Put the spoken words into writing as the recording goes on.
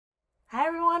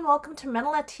everyone, welcome to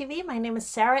Metalnet TV. My name is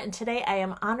Sarah and today I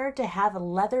am honored to have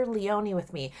Leather Leone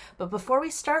with me. But before we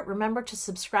start, remember to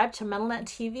subscribe to Metalnet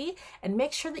TV and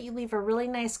make sure that you leave a really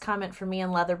nice comment for me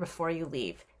and Leather before you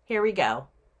leave. Here we go.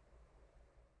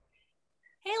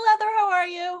 Hey Leather, how are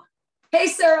you? Hey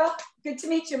Sarah, good to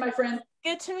meet you, my friend.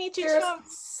 Good to meet you too.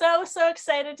 I'm so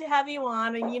excited to have you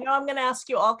on. And I'm going to ask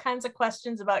you all kinds of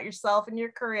questions about yourself and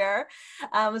your career.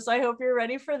 So I hope you're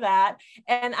ready for that.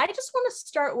 And I just want to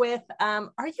start with,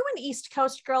 are you an East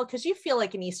Coast girl? Because you feel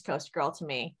like an East Coast girl to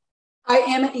me. I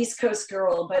am an East Coast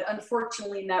girl, but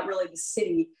unfortunately not really the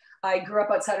city. I grew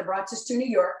up outside of Rochester, New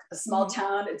York, a small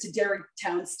town. It's a dairy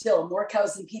town still, more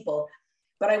cows than people.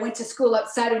 But I went to school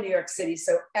outside of New York City,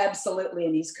 so absolutely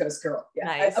an East Coast girl. Yeah.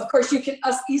 Nice. Of course,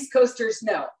 us East Coasters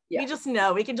know. Yeah. We just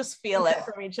know. We can just feel it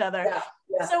from each other.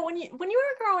 Yeah. So when you were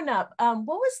growing up, what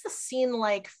was the scene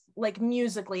like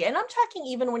musically? And I'm talking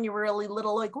even when you were really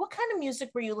little. Like, what kind of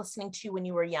music were you listening to when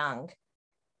you were young?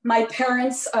 My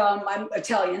parents, I'm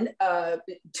Italian.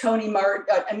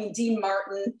 Dean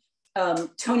Martin,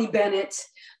 Tony Bennett.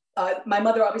 My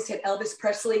mother always had Elvis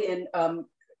Presley and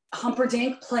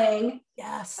Humperdinck playing.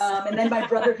 Yes. And then my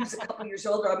brother, who's a couple years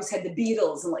older, always had the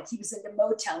Beatles, and he was into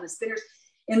Motown, the Spinners.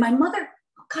 And my mother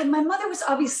was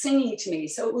always singing to me.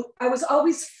 So I was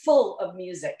always full of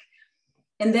music.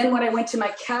 And then when I went to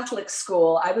my Catholic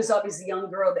school, I was always the young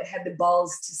girl that had the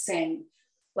balls to sing,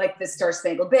 like the Star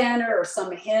Spangled Banner or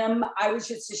some hymn. I was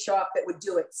just a show off that would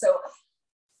do it. So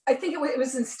I think it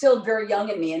was instilled very young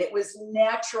in me, and it was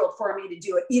natural for me to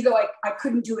do it. Either I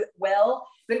couldn't do it well,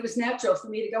 but it was natural for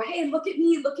me to go, hey, look at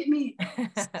me.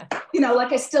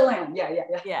 Like I still am.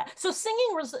 Yeah. So singing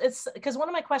it's because one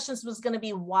of my questions was going to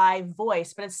be why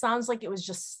voice, but it sounds like it was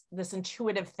just this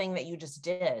intuitive thing that you just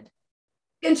did.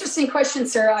 Interesting question,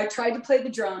 Sarah. I tried to play the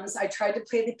drums. I tried to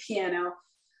play the piano.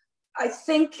 I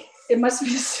think it must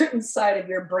be a certain side of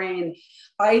your brain.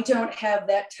 I don't have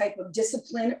that type of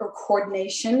discipline or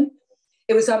coordination.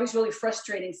 It was always really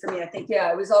frustrating for me. I think,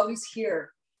 it was always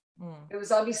here. It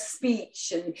was always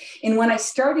speech. And when I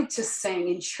started to sing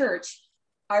in church,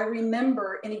 I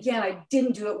remember, and again, I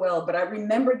didn't do it well, but I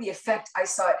remember the effect I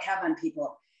saw it have on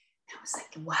people. I was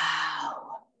like,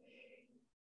 wow.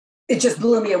 It just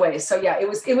blew me away. So yeah, it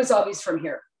was always from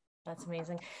here. That's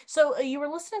amazing. So you were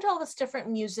listening to all this different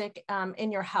music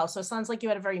in your house. So it sounds like you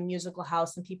had a very musical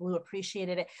house and people who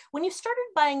appreciated it. When you started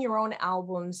buying your own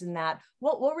albums and that,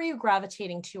 what were you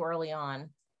gravitating to early on?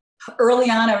 Early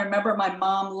on, I remember my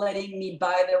mom letting me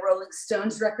buy the Rolling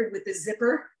Stones record with the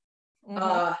zipper.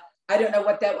 I don't know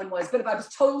what that one was, but I was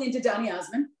totally into Donny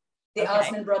Osmond, the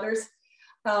Osmond brothers.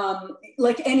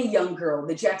 Like any young girl,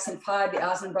 the Jackson 5, the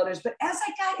Osmond brothers. But as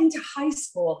I got into high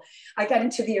school, I got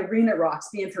into the arena rocks.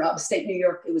 Being from upstate New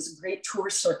York, it was a great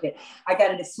tour circuit. I got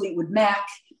into Fleetwood Mac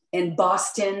and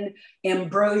Boston,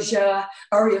 Ambrosia,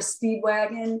 REO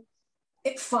Speedwagon,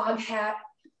 Foghat.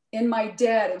 And my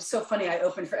dad, it was so funny. I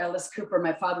opened for Alice Cooper.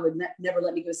 My father would never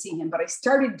let me go see him, but I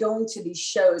started going to these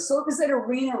shows. So it was at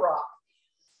arena rock.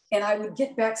 And I would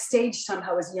get backstage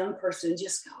somehow as a young person and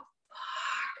just go,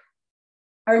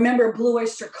 I remember a Blue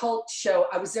Oyster Cult show.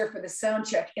 I was there for the sound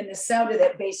check, and the sound of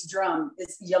that bass drum,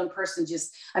 this young person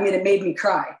it made me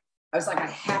cry. I was like, I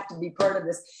have to be part of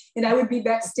this. And I would be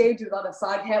backstage with all the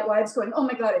Foghat wives going, oh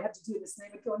my God, I have to do this. And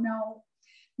they would go,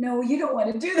 no, you don't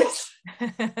want to do this.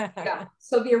 Yeah.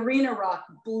 So the arena rock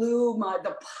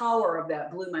the power of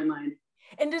that blew my mind.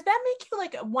 And does that make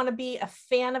you want to be a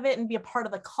fan of it and be a part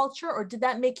of the culture? Or did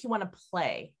that make you want to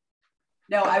play?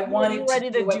 No, I wanted ready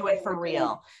to do it for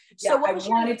real. So I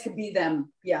wanted to be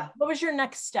them. Yeah. What was your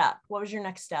next step?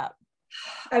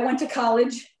 I went to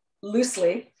college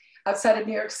loosely outside of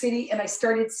New York City, and I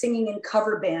started singing in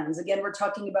cover bands. Again, we're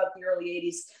talking about the early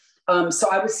 80s. So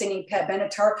I was singing Pat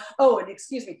Benatar. Oh, and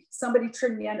excuse me, somebody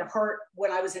turned me on to Heart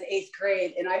when I was in 8th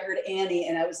grade, and I heard Annie,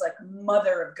 and I was like,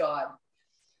 Mother of God.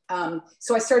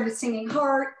 So I started singing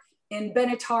Heart in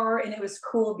Benatar, and it was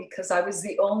cool because I was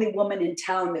the only woman in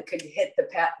town that could hit the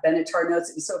Pat Benatar notes.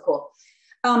 It was so cool.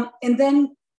 And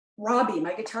then Robbie,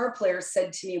 my guitar player,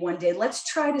 said to me one day, let's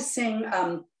try to sing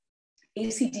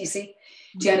AC/DC,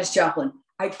 Janis Joplin.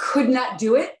 I could not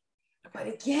do it, but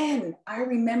again, I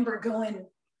remember going,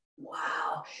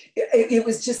 wow. It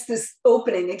was just this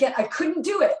opening. Again, I couldn't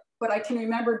do it, but I can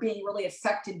remember being really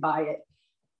affected by it.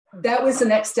 That was the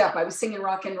next step. I was singing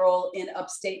rock and roll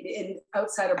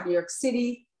outside of New York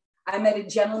City. I met a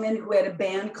gentleman who had a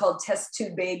band called Test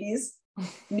Tube Babies,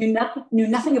 knew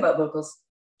nothing about vocals.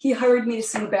 He hired me to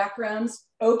sing backgrounds.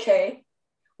 Okay.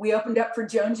 We opened up for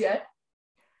Joan Jett.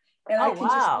 And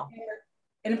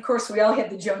and of course, we all had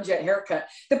the Joan Jett haircut.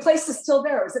 The place is still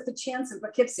there. It was at the Chance in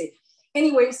Poughkeepsie.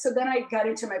 Anyway, so then I got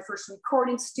into my first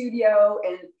recording studio,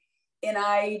 and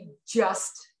I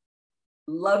just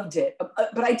loved it.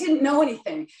 But I didn't know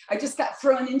anything. I just got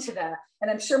thrown into that. And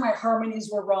I'm sure my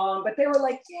harmonies were wrong, but they were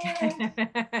like,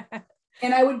 yeah.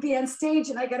 And I would be on stage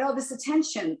and I got all this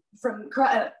attention from,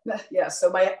 so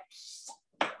that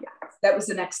was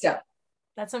the next step.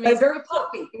 That's amazing. But very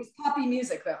poppy. It was poppy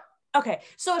music though. Okay.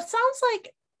 So it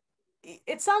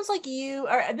sounds like you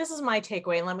are, this is my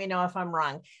takeaway, and let me know if I'm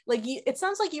wrong. Like it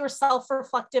sounds like you were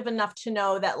self-reflective enough to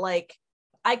know that like,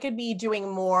 I could be doing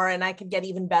more and I could get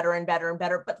even better and better and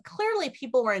better, but clearly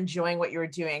people were enjoying what you were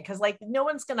doing, because like no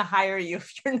one's going to hire you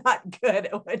if you're not good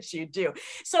at what you do.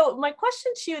 So my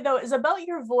question to you though is about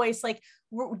your voice. Like,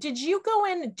 did you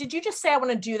just say, I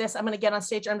want to do this, I'm going to get on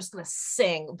stage, I'm just going to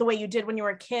sing the way you did when you were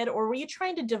a kid? Or were you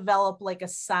trying to develop like a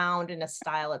sound and a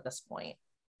style at this point?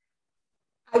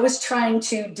 I was trying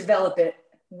to develop it.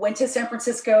 Went to San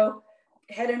Francisco,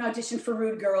 had an audition for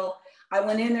Rude Girl. I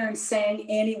went in there and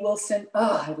sang Annie Wilson.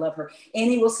 Oh, I love her.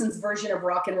 Annie Wilson's version of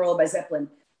Rock and Roll by Zeppelin.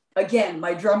 Again,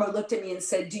 my drummer looked at me and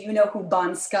said, do you know who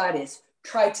Bon Scott is?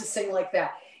 Tried to sing like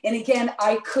that. And again,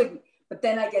 I couldn't. But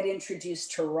then I got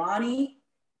introduced to Ronnie,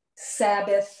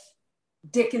 Sabbath,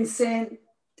 Dickinson.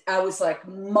 I was like,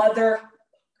 mother,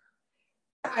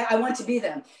 I want to be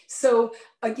them. So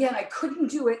again, I couldn't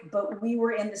do it, but we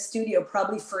were in the studio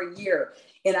probably for a year.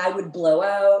 And I would blow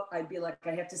out. I'd be like,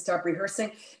 I have to stop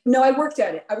rehearsing. No, I worked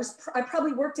at it. I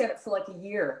probably worked at it for like a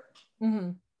year.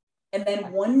 Mm-hmm. And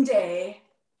then one day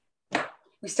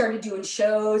we started doing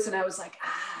shows and I was like,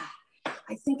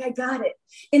 I think I got it.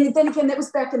 And then again, that was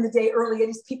back in the day, early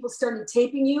 80s, people started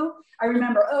taping you. I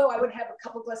remember, I would have a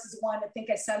couple glasses of wine. I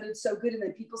think I sounded so good. And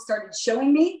then people started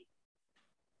showing me.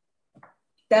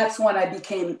 That's when I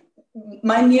became,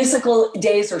 my musical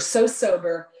days are so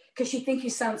sober, because you think you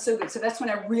sound so good. So that's when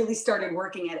I really started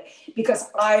working at it, because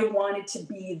I wanted to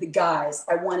be the guys.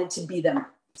 I wanted to be them.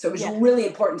 So it was really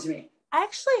important to me. I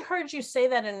actually heard you say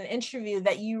that in an interview,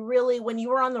 that you really, when you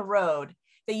were on the road,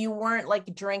 that you weren't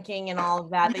like drinking and all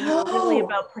of that, that you were really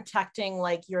about protecting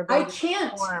like your ability to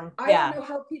perform. I don't know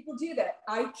how people do that.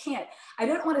 I can't. I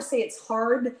don't want to say it's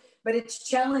hard, but it's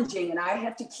challenging. And I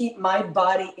have to keep my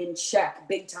body in check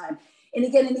big time. And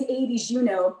again, in the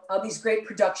 80s, all these great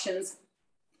productions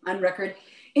on record,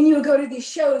 and you would go to these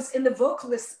shows and the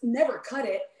vocalists never cut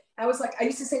it. I was like, I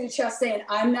used to say to Chastain,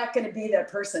 I'm not going to be that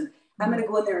person. I'm going to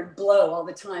go in there and blow all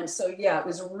the time. So it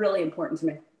was really important to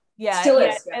me. Yeah. Still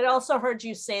is. I also heard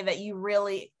you say that you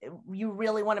really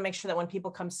want to make sure that when people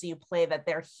come see you play, that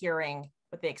they're hearing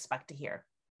what they expect to hear.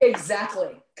 Exactly.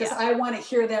 Because I want to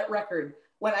hear that record.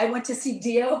 When I went to see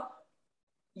Dio,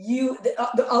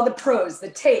 all the pros, the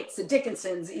Tates, the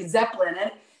Dickinsons, the Zeppelin,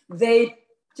 and they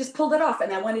just pulled it off.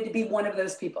 And I wanted to be one of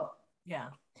those people. Yeah.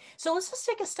 So let's just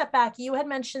take a step back. You had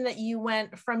mentioned that you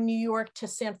went from New York to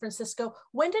San Francisco.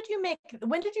 When did you make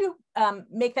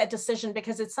that decision?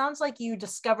 Because it sounds like you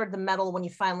discovered the metal when you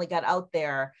finally got out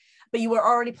there, but you were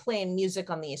already playing music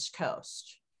on the East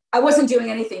Coast. I wasn't doing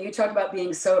anything. You talk about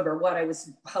being sober, I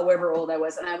was however old I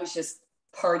was, and I was just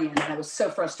partying, and I was so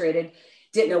frustrated,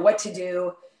 didn't know what to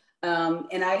do.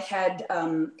 And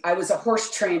I was a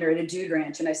horse trainer at a dude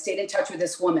ranch, and I stayed in touch with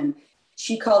this woman.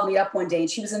 She called me up one day, and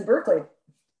she was in Berkeley.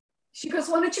 She goes,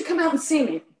 why don't you come out and see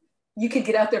me? You could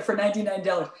get out there for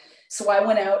 $99. So I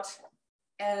went out,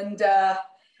 and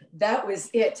that was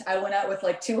it. I went out with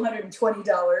like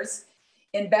 $220.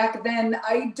 And back then,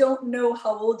 I don't know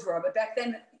how old you are, but back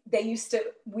then we used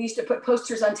to put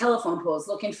posters on telephone poles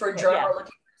looking for a drummer,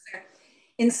 looking for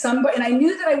a singer. And I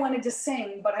knew that I wanted to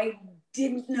sing, but I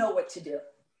didn't know what to do.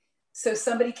 So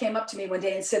somebody came up to me one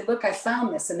day and said, look, I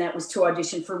found this. And that was to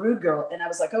audition for Rude Girl. And I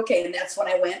was like, okay. And that's when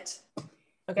I went.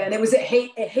 Okay. And it was at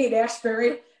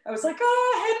Haight-Ashbury. I was like,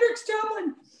 Hendrix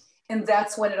Dublin. And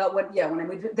that's when it all went. Yeah. When I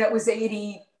moved, that was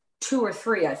 82 or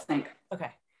 3, I think.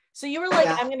 Okay. So you were like,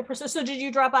 I'm going to pursue. So did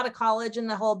you drop out of college and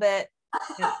the whole bit?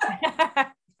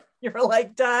 You were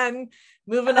like, done,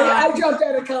 moving on. I dropped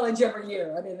out of college every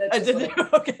year. I mean, that's just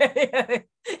okay.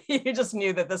 You just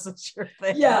knew that this was your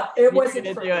thing. Yeah, it wasn't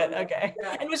to do it. Okay.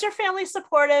 Yeah. And was your family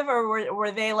supportive, or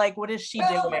were they like, what is she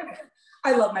doing?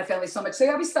 I love my family so much. They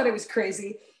always thought I was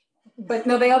crazy, but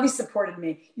no, they always supported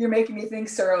me. You're making me think,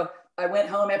 Sorrow. I went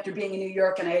home after being in New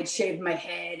York, and I had shaved my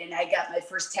head, and I got my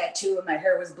first tattoo, and my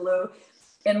hair was blue.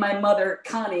 And my mother,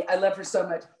 Connie, I love her so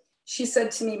much. She said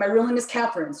to me, my real name is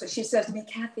Catherine. So she says to me,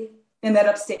 Kathy, in that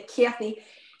upstate, Kathy,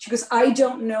 she goes, I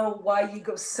don't know why you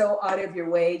go so out of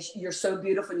your way. You're so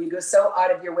beautiful, and you go so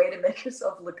out of your way to make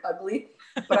yourself look ugly.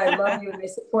 But I love you, and I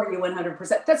support you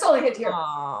 100%. That's all I had to hear.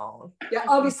 Oh, yeah,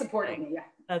 always supporting me.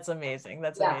 Yeah. That's amazing.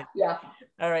 That's Yeah, amazing. yeah.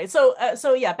 All right.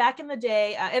 So yeah, back in the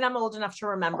day, and I'm old enough to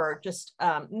remember just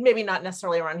maybe not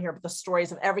necessarily around here, but the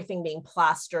stories of everything being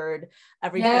plastered,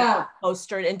 everything Yeah.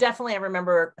 postered, and definitely I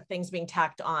remember things being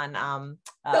tacked on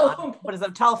what is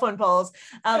it, telephone poles.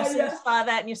 Yeah, So you saw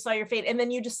that and you saw your fate, and then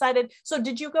you decided. So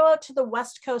did you go out to the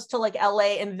West Coast to like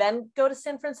LA and then go to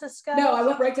San Francisco? No, I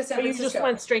went right to San Or Francisco. you just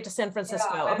went straight to San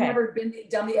Francisco? Yeah, I've never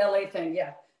done the LA thing.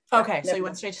 Yeah. Okay, so you Never.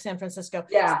 went straight to San Francisco.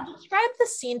 Yeah. So describe the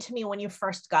scene to me when you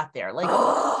first got there. Like, what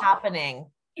was happening?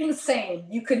 Insane.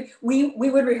 We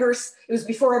would rehearse. It was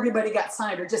before everybody got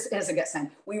signed, or just as it got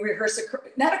signed. We rehearsed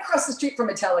not across the street from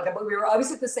Metallica, but we were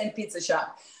always at the same pizza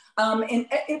shop. And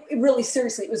it really,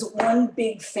 seriously, it was one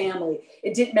big family.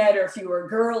 It didn't matter if you were a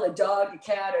girl, a dog, a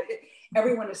cat.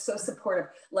 Everyone was so supportive.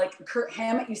 Like Kurt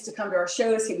Hammett used to come to our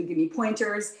shows. He would give me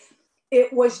pointers.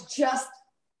 It was just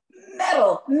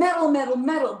metal.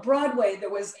 Broadway, there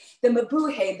was the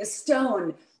Mabuhay, the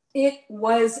Stone. It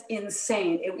was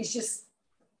insane. It was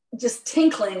just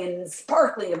tinkling and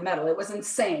sparkling of metal. It was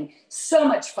insane. So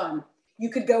much fun. You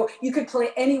could play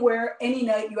anywhere, any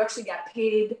night. You actually got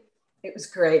paid. It was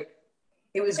great.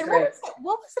 It was great.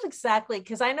 What was it exactly?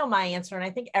 Because I know my answer, and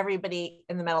I think everybody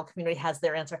in the metal community has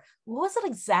their answer. What was it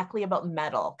exactly about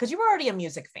metal? Because you were already a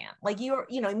music fan. Like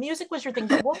music was your thing.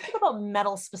 But what was it about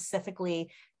metal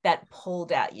specifically that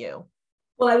pulled at you?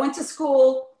 Well, I went to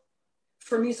school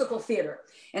for musical theater,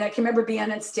 and I can remember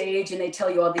being on stage and they tell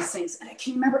you all these things. And I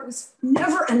can remember it was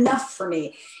never enough for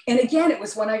me. And again, it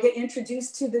was when I get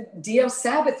introduced to the Dio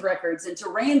Sabbath records and to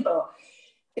Rainbow.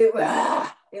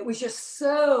 It was just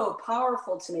so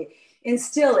powerful to me. And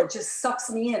still, it just sucks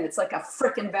me in. It's like a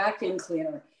freaking vacuum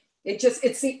cleaner.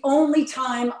 It's the only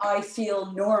time I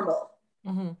feel normal.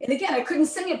 Mm-hmm. And again, I couldn't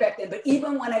sing it back then, but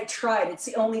even when I tried, it's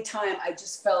the only time I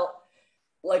just felt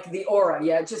like the aura.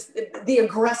 Yeah, just the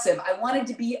aggressive. I wanted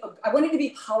to be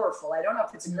powerful. I don't know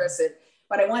if it's aggressive,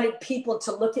 but I wanted people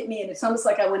to look at me, and it's almost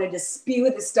like I wanted to spew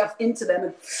this stuff into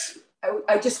them. And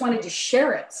I just wanted to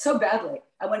share it so badly.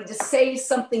 I wanted to say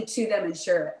something to them and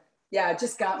share it. Yeah, it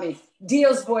just got me.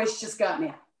 Dio's voice just got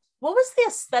me. What was the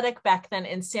aesthetic back then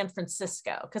in San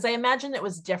Francisco? Because I imagine it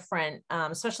was different,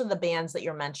 especially the bands that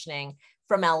you're mentioning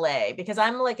from LA, because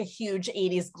I'm like a huge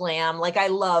 80s glam. Like I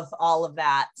love all of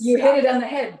that. You hit it on the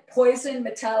head. Poison,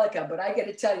 Metallica, but I got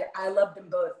to tell you, I love them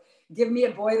both. Give me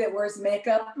a boy that wears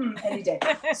makeup any day.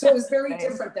 So it was very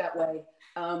different that way.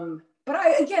 But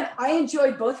I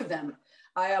enjoyed both of them.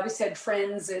 I always had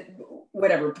friends at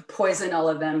whatever, Poison, all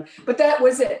of them. But that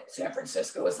was it. San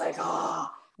Francisco was like,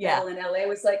 yeah. And LA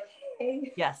was like,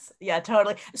 hey. Yes. Yeah,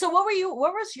 totally. So what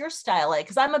was your style like?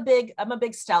 Because I'm a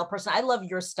big style person. I love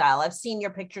your style. I've seen your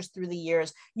pictures through the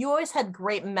years. You always had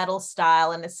great metal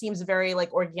style, and it seems very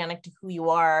like organic to who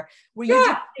you are. Were you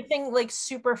doing anything like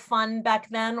super fun back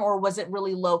then, or was it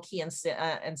really low key and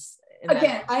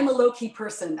again, I'm a low-key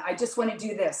person. I just want to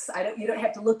do this. You don't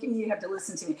have to look at me, you have to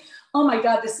listen to me. Oh my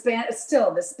God, the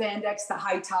spandex, the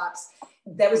high tops.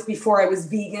 That was before I was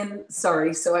vegan.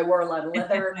 Sorry. So I wore a lot of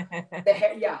leather. The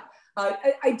hair, yeah.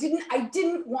 I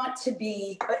didn't want to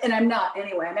be, and I'm not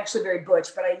anyway, I'm actually very butch,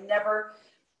 but I never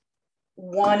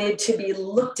wanted to be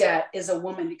looked at as a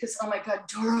woman because, oh my God,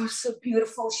 Doro's so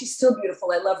beautiful. She's still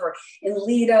beautiful. I love her. And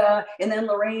Lita, and then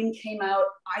Lorraine came out.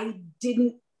 I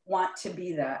didn't want to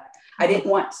be that.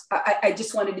 I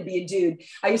just wanted to be a dude.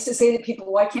 I used to say to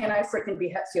people, why can't I freaking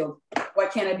be Hetfield? Why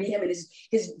can't I be him and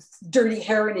his dirty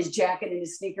hair and his jacket and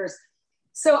his sneakers?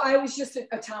 So I was just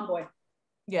a tomboy.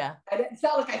 Yeah. It's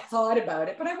not like I thought about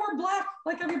it, but I wore black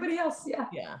like everybody else. Yeah.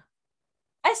 Yeah.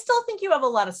 I still think you have a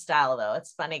lot of style though.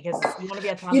 It's funny because you want to be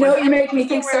a tomboy. You make me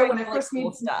think so. When I first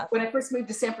moved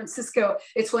to San Francisco,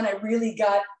 it's when I really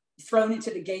got thrown into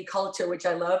the gay culture, which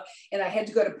I love. And I had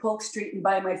to go to Polk Street and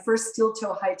buy my first steel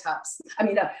toe high tops.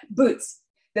 Boots,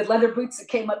 the leather boots that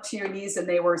came up to your knees, and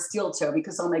they were steel toe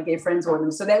because all my gay friends wore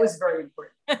them. So that was very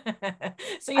important.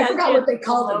 So I forgot what they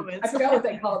called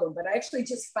them, but I actually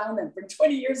just found them from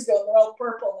 20 years ago. They're all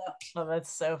purple now. Oh,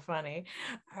 that's so funny.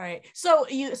 All right. So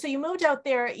you moved out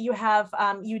there. You have,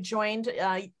 you joined,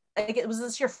 was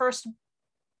this your first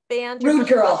band? Rude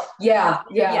Girl. Yeah.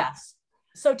 Yes.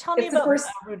 So tell me about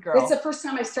Rude Girl. It's the first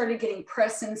time I started getting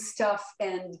press and stuff.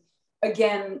 And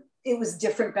again, it was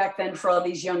different back then for all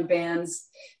these young bands.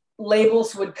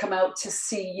 Labels would come out to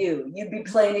see you. You'd be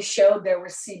playing a show, there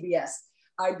was CBS.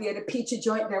 I'd be at a pizza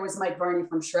joint, there was Mike Varney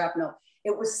from Shrapnel.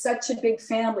 It was such a big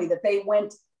family that they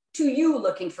went to you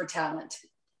looking for talent.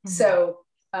 Mm-hmm. So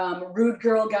Rude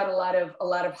Girl got a lot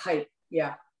of hype.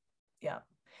 Yeah. Yeah.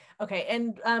 Okay.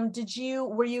 And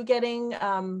were you getting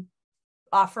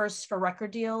offers for record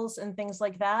deals and things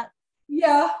like that?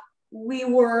 Yeah, we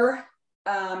were.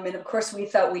 And of course, we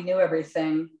thought we knew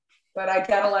everything, but I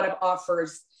got a lot of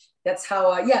offers. That's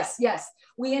how, yes.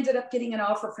 We ended up getting an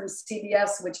offer from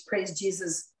CBS, which, praise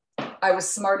Jesus, I was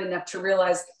smart enough to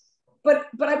realize. But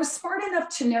I was smart enough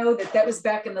to know that that was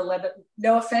back in the leather,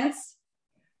 no offense,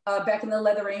 back in the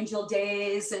Leather Angel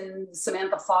days and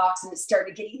Samantha Fox, and it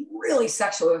started getting really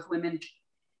sexual with women.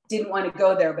 Didn't want to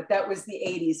go there, but that was the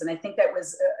 80s. And I think that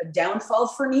was a downfall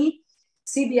for me.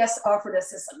 CBS offered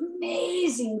us this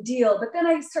amazing deal, but then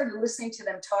I started listening to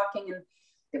them talking, and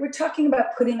they were talking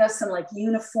about putting us in like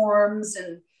uniforms,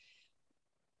 and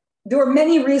there were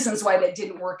many reasons why that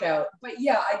didn't work out. But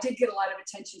yeah, I did get a lot of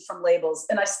attention from labels,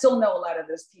 and I still know a lot of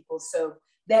those people. So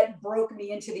that broke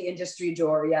me into the industry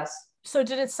door. Yes. So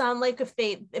did it sound like if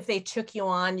they took you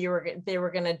on, they were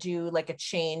going to do like a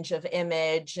change of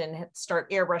image and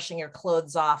start airbrushing your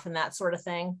clothes off and that sort of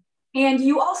thing? And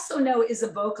you also know, as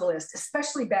a vocalist,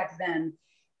 especially back then,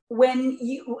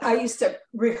 I used to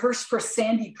rehearse for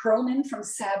Sandy Pearlman from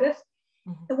Sabbath.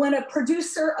 Mm-hmm. When a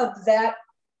producer of that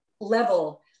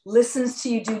level listens to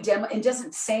you do demo and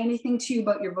doesn't say anything to you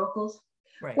about your vocals,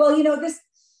 right. Well,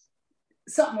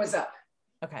 something was up.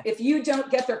 Okay. If you don't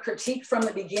get their critique from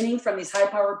the beginning from these high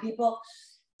power people,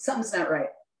 something's not right.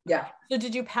 Yeah. So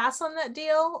did you pass on that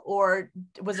deal, or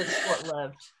was it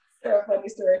short-lived? Funny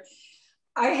story.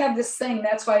 I have this thing.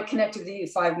 That's why I connected with you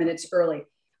 5 minutes early.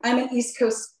 I'm an East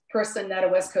Coast person, not a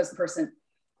West Coast person.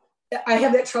 I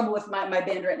have that trouble with my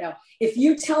band right now. If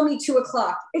you tell me 2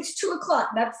 o'clock, it's 2 o'clock,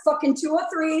 not fucking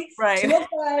 2:03, right.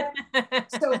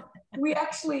 2:05. So we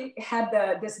actually had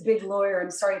this big lawyer.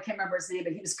 I'm sorry, I can't remember his name,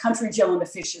 but he was Country Joe and the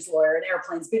Fish's lawyer, an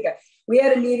Airplanes, big guy. We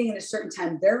had a meeting at a certain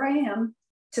time. There I am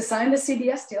to sign the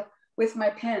CBS deal with my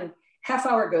pen. Half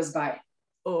hour goes by.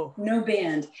 Oh, no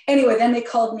band. Anyway, then they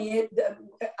called me.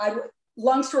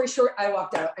 Long story short, I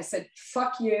walked out. I said,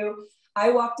 fuck you. I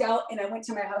walked out and I went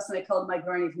to my house and I called Mike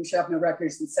Varney from Sharpno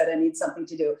Records and said, I need something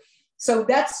to do. So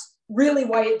that's really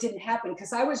why it didn't happen,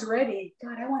 because I was ready.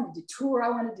 God, I wanted to tour. I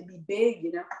wanted to be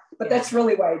big, but that's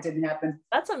really why it didn't happen.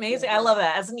 That's amazing. I love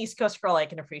that. As an East Coast girl, I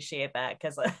can appreciate that,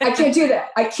 because I can't do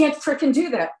that. I can't freaking do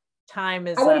that. Time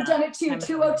is. I would have done it too.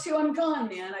 2:02, I'm gone,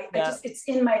 man. It's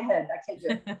in my head. I can't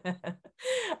do it.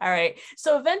 All right.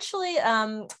 So eventually,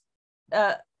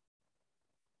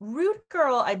 Rude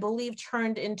Girl, I believe,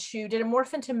 did it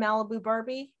morph into Malibu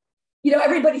Barbie?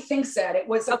 Everybody thinks that. It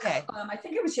was, okay. I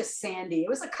think it was just Sandy. It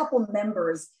was a couple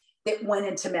members that went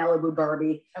into Malibu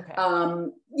Barbie. Okay.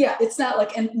 Yeah, it's not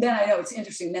like, and then I know it's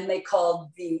interesting. Then they called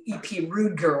the EP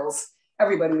Rude Girls.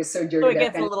 Everybody was so dirty. So it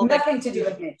gets a little nothing to do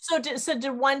with me. So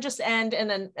did one just end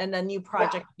and a new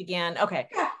project began? Okay.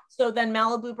 Yeah. So then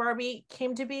Malibu Barbie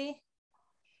came to be?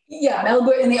 Yeah,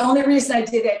 Malibu. And the only reason I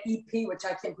did that EP, which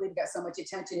I can't believe got so much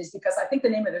attention, is because I think the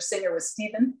name of their singer was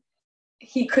Steven.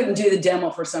 He couldn't do the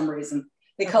demo for some reason.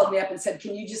 They called me up and said,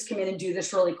 can you just come in and do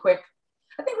this really quick?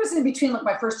 I think it was in between like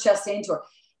my first Chastain tour.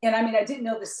 And I mean, I didn't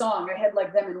know the song. I had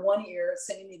like them in one ear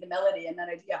singing me the melody. And then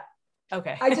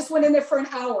okay. I just went in there for an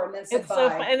hour and then said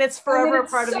bye. And it's forever a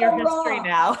part of your history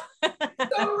now.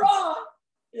 So raw.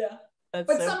 Yeah.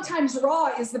 But sometimes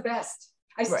raw is the best.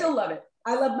 I still love it.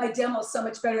 I love my demos so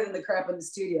much better than the crap in the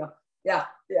studio. Yeah.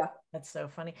 That's so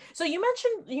funny. So you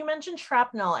mentioned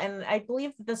shrapnel, and I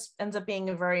believe this ends up being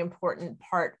a very important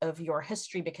part of your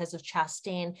history because of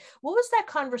Chastain. What was that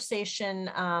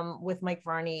conversation with Mike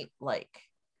Varney like?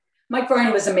 Mike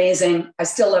Varney was amazing. I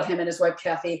still love him and his wife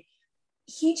Kathy.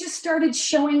 He just started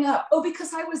showing up. Oh,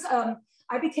 because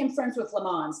I became friends with Le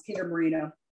Mans, Peter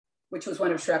Marino, which was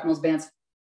one of Shrapnel's bands.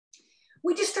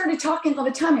 We just started talking all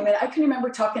the time. I mean, I can remember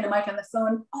talking to Mike on the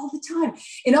phone all the time.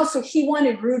 And also he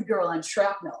wanted Rude Girl on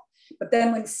Shrapnel. But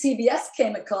then when CBS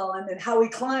came a calling and Howie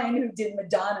Klein, who did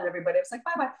Madonna and everybody, I was like,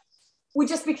 bye-bye. We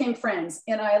just became friends.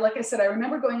 And like I said, I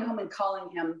remember going home and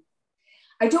calling him.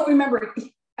 I don't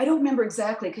remember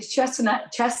exactly, because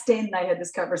Chastain and I had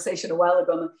this conversation a while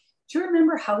ago. Like, do you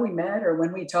remember how we met or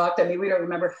when we talked? I mean, we don't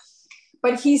remember.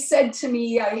 But he said to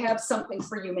me, I have something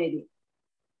for you maybe.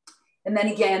 And then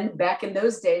again, back in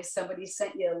those days, somebody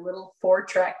sent you a little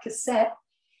 4-track cassette,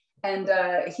 and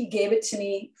he gave it to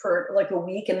me for like a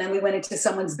week. And then we went into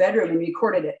someone's bedroom and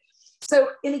recorded it. So,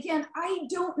 and again, I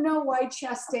don't know why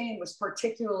Chastain was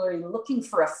particularly looking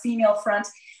for a female front.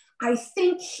 I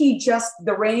think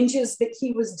the ranges that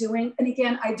he was doing. And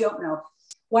again, I don't know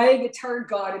why a guitar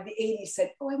god of the 80s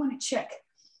said, oh, I want a chick.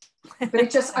 But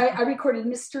it just, I recorded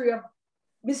Mystery of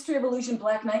Illusion,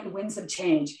 Black Knight, and Winds of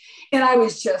Change. And I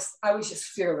was just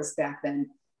fearless back then.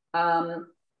 And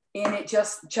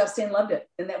Chastain loved it.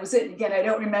 And that was it. Again, I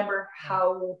don't remember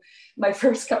how my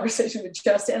first conversation with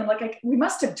Chastain, I'm like, we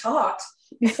must have talked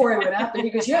before I went out there. He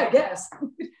goes, yeah, I guess.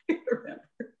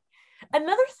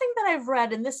 Another thing that I've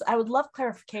read, and this, I would love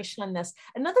clarification on this.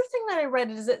 Another thing that I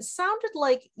read is it sounded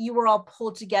like you were all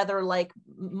pulled together, like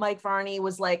Mike Varney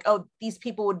was like, oh, these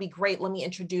people would be great. Let me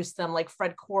introduce them, like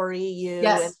Fred Corey, you,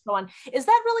 and so on. Is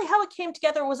that really how it came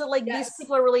together? Was it like, these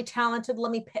people are really talented,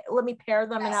 let me pair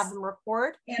them and have them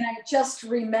record? And I just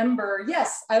remember,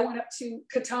 I went up to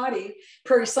Katati,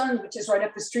 Prairie Sun, which is right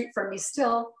up the street from me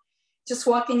still, just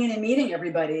walking in and meeting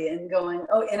everybody and going,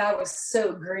 oh, and I was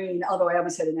so green, although I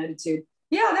always had an attitude.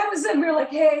 Yeah, that was it. We were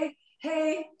like, hey,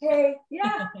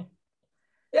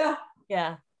 yeah.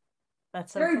 Yeah.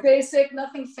 That's very basic,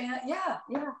 nothing yeah.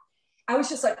 I was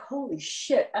just like, holy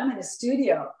shit, I'm in a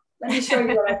studio. Let me show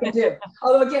you what I can do.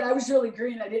 Although again, I was really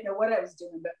green. I didn't know what I was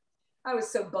doing, but I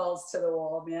was so balls to the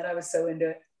wall, man. I was so into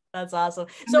it. That's awesome.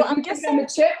 So I'm guessing,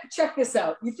 check this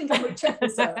out. You think I'm gonna check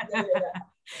this out? Yeah.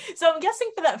 So I'm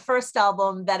guessing for that first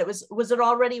album that was it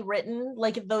already written?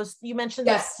 Like those, you mentioned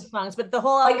those songs, but the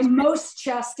whole album, like most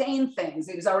Chastain things,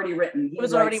 it was already written. It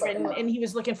was already written, and he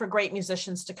was looking for great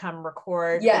musicians to come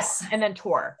record. Yes. And then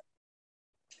tour.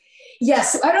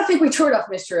 Yes. I don't think we toured off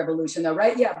Mr. Evolution though,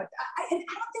 right? Yeah, but I don't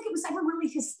think it was ever really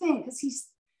his thing, because he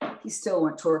still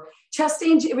went tour.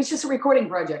 Chastain, it was just a recording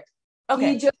project.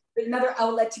 Okay. He just another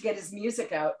outlet to get his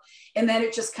music out, and then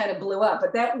it just kind of blew up,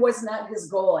 but that was not his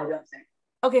goal, I don't think.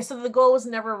 Okay, so the goal was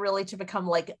never really to become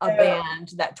like a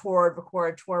band that toured,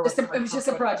 record, tour. It was just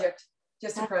a project.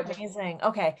 Just a project. Amazing.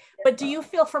 Okay, but do you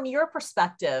feel, from your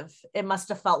perspective, it must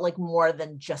have felt like more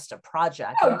than just a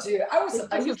project? Oh, dude,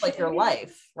 It was like your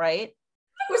life, right?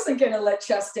 I wasn't gonna let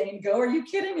Chastain go. Are you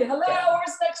kidding me? Hello,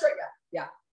 where's next? Right now?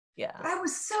 Yeah. I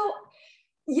was so.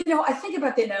 I think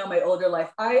about that now in my older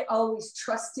life. I always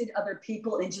trusted other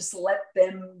people and just let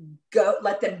them go,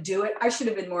 let them do it. I should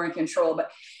have been more in control,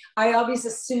 but I always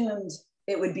assumed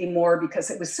it would be more because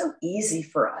it was so easy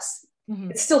for us.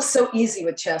 Mm-hmm. It's still so easy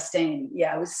with Chastain.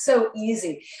 Yeah, it was so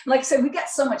easy. And like I said, we got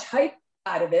so much hype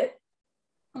out of it.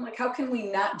 I'm like, how can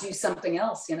we not do something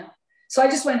else, So I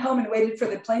just went home and waited for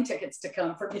the plane tickets to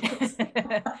come for me.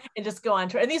 And just go on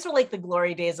tour. And these were like the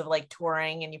glory days of like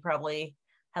touring, and you probably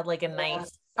had like a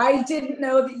nice. I didn't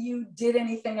know that you did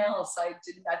anything else. I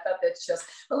thought that's just,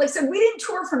 but like I said, we didn't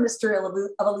tour for Mr.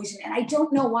 Evolution, and I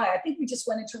don't know why. I think we just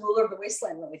went into Rule Over the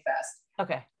Wasteland really fast.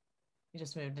 Okay. You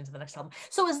just moved into the next album.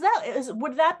 So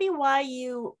would that be why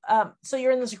you, so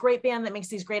you're in this great band that makes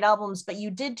these great albums, but you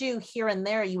did do here and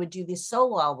there, you would do these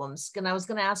solo albums. And I was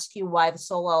going to ask you why the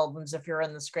solo albums, if you're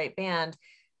in this great band,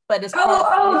 but as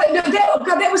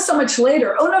that was so much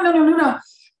later. Oh,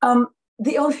 no.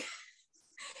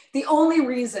 The only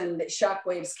reason that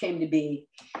Shockwaves came to be,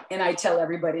 and I tell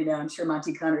everybody now, I'm sure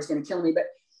Monty Connor's going to kill me, but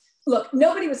look,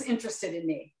 nobody was interested in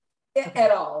me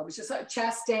at all. It was just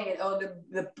Chastain,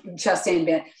 the Chastain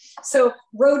band. So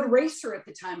Road Racer at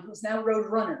the time, who's now Road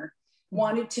Runner,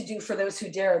 wanted to do For Those Who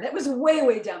Dare. That was way,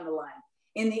 way down the line.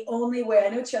 And the only way, I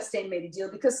know Chastain made a deal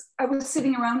because I was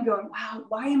sitting around going, wow,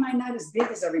 why am I not as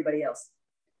big as everybody else?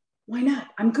 Why not?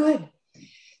 I'm good.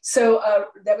 So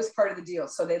that was part of the deal.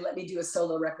 So they let me do a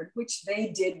solo record, which they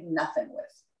did nothing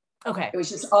with. Okay. It was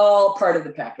just all part of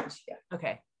the package. Yeah.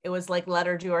 Okay. It was like, let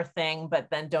her do her thing, but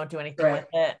then don't do anything with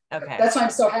it. Okay. That's why I'm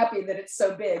so happy that it's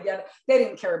so big. Yeah. They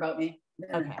didn't care about me.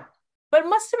 Okay. But it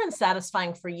must have been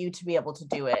satisfying for you to be able to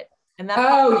do it. And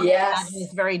that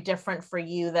is very different for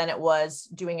you than it was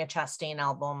doing a Chastain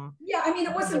album. Yeah, I mean,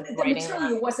 it wasn't, the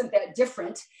material wasn't that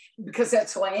different because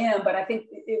that's who I am, but I think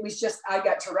it was just, I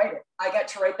got to write it. I got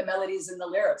to write the melodies and the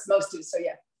lyrics, most of it. So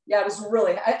yeah, it was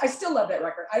really, I still love that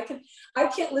record. I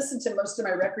can't listen to most of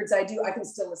my records I do. I can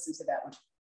still listen to that one.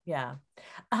 Yeah.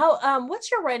 What's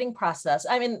your writing process?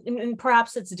 I mean, and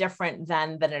perhaps it's different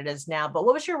then than it is now, but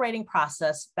what was your writing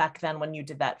process back then when you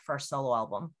did that first solo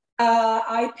album?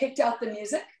 I picked out the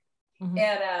music. Mm-hmm.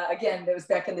 And again, that was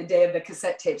back in the day of the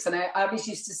cassette tapes. And I always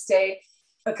used to stay,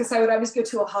 because I would always go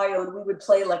to Ohio and we would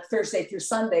play like Thursday through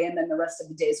Sunday. And then the rest of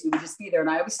the days we would just be there.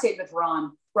 And I always stayed with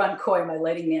Ron Coy, my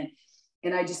lighting man.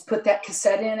 And I just put that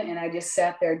cassette in and I just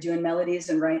sat there doing melodies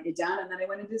and writing it down. And then I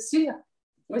went into the studio. That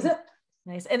was it.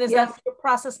 Nice. And is that your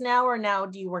process now, or now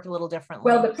do you work a little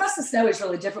differently? Well, the process now is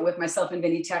really different with myself and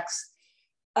Vinny Tex.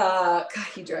 God,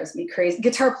 he drives me crazy.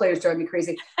 Guitar players drive me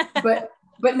crazy.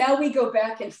 But now we go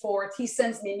back and forth. He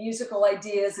sends me musical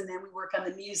ideas and then we work on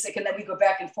the music and then we go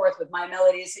back and forth with my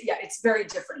melodies. Yeah, it's very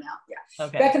different now. Yeah.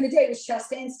 Okay. Back in the day, it was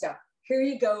Chastain stuff. Here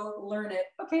you go, learn it.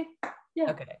 Okay.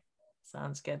 Yeah. Okay.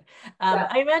 Sounds good.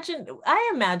 I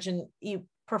imagine you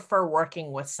prefer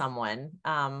working with someone.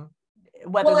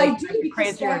 Whether I do,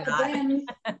 because back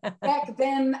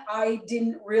then I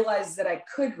didn't realize that I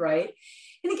could write.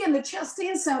 And again, the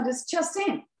Chastain sound is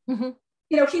Chastain. Mm-hmm.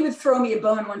 He would throw me a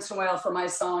bone once in a while for my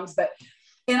songs, but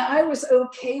And I was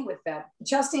okay with that.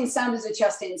 Chastain sound is a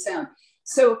Chastain sound.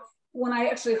 So when I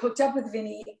actually hooked up with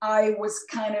Vinny, I was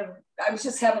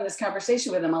just having this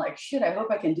conversation with him. I'm like, shit, I hope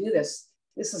I can do this.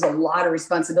 This is a lot of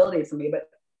responsibility for me, but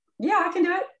yeah, I can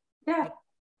do it. Yeah.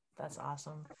 That's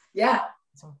awesome. Yeah.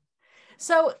 Awesome.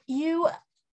 So you,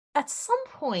 at some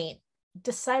point,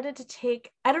 decided to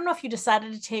take, I don't know if you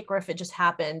decided to take or if it just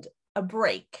happened, a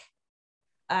break,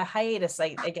 a hiatus, I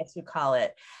guess you call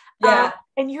it. Yeah.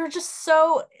 And you're just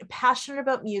so passionate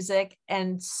about music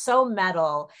and so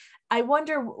metal. I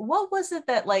wonder, what was it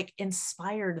that like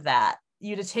inspired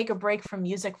you to take a break from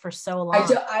music for so long?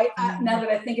 Now that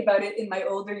I think about it in my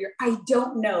older year, I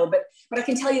don't know, but I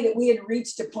can tell you that we had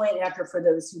reached a point after For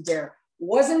Those Who Dare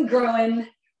wasn't growing,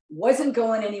 wasn't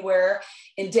going anywhere.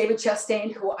 And David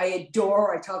Chastain, who I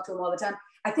adore, I talk to him all the time.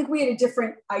 I think we had a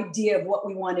different idea of what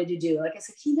we wanted to do. Like I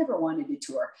said, he never wanted to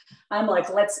tour. I'm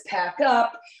like, let's pack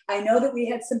up. I know that we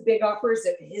had some big offers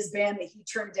at his band that he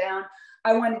turned down.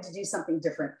 I wanted to do something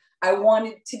different. I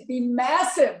wanted to be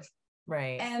massive.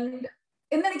 Right. And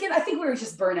then again, I think we were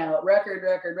just burnt out. Record,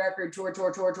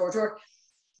 tour.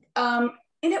 And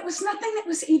it was nothing that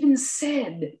was even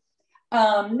said.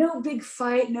 No big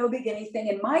fight, no big anything.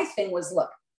 And my thing was,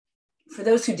 look, For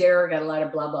Those Who Dare, got a lot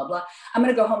of blah, blah, blah. I'm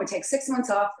going to go home and take 6 months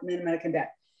off, and then I'm going to come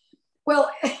back.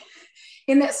 Well,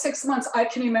 in that 6 months, I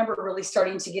can remember really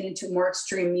starting to get into more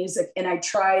extreme music. And I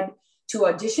tried to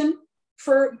audition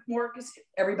for more because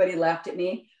everybody laughed at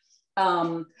me.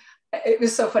 It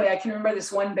was so funny. I can remember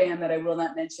this one band that I will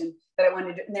not mention that I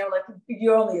wanted to, and they were like,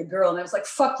 you're only a girl. And I was like,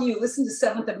 fuck you, listen to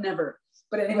Seventh of Never.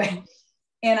 But anyway,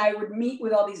 and I would meet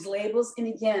with all these labels. And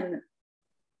again,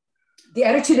 the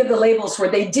attitude of the labels were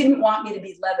they didn't want me to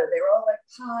be leather. They were all like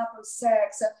pop or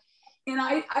sex. And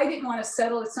I didn't want to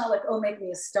settle. It's not like, oh, make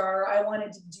me a star. I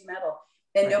wanted to do metal.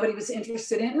 And nobody was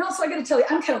interested in it. And also I got to tell you,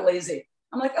 I'm kind of lazy.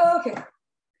 I'm like, oh, okay.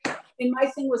 And my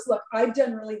thing was, look, I've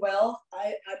done really well.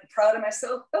 I'm proud of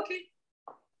myself. Okay.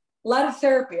 A lot of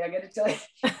therapy, I got to tell you.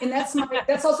 And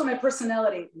that's also my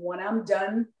personality. When I'm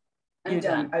done, I'm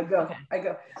done. I go. Okay. I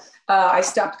go. I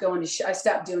stopped going to I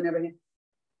stopped doing everything.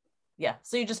 Yeah.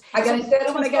 So you just, I got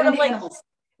into animals.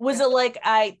 Was it like,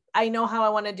 I know how I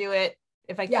want to do it.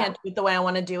 If I can't do it the way I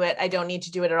want to do it, I don't need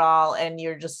to do it at all. And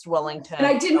you're just willing to. And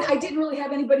I didn't really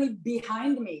have anybody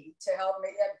behind me to help me,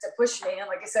 to push me. And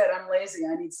like I said, I'm lazy.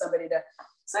 I need somebody to,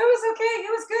 so it was okay.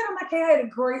 It was good. I'm like, hey, I had a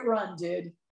great run,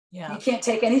 dude. Yeah. You can't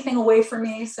take anything away from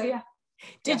me. So yeah.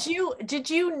 Did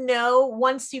you know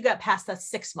once you got past that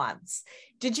 6 months,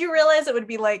 did you realize it would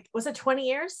be like, was it 20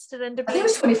 years? Did it end up being? I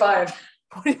think it was 25.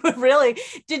 Really?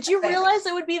 Did you realize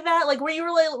it would be that? Like, were you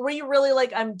really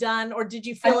like, I'm done? Or did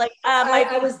you feel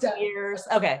I was done. Years?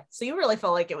 Okay. So you really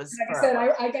felt like it was. Like I said,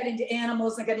 I got into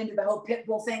animals. I got into the whole pit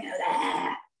bull thing.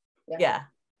 Yeah.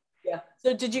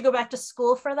 So did you go back to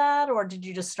school for that? Or did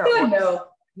you just start?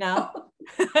 No.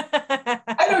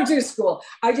 I don't do school.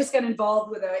 I just got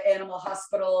involved with an animal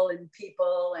hospital and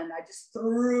people, and I just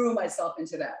threw myself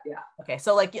into that. Yeah. Okay.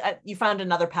 So like you found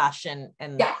another passion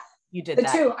and you did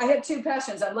that. I had two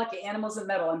passions. I'm lucky. Animals and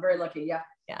metal. I'm very lucky. Yeah.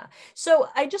 Yeah. So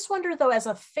I just wonder though, as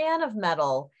a fan of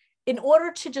metal, in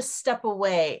order to just step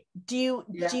away, do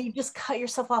you just cut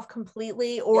yourself off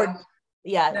completely or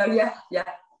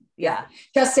Yeah.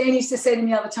 Chastain used to say to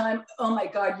me all the time, oh my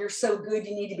God, you're so good.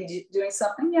 You need to be doing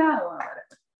something. Yeah, I don't know about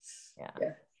it. Yeah.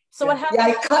 So what happened?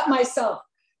 Yeah, I cut myself.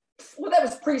 Well, that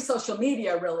was pre-social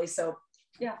media, really. So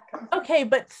yeah. Okay,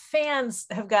 but fans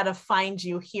have got to find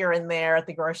you here and there at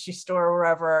the grocery store or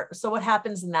wherever. So what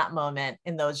happens in that moment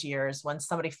in those years when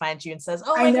somebody finds you and says,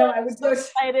 oh my God, I was so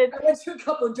excited. I went to a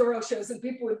couple of Doro shows and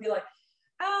people would be like,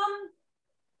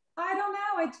 I don't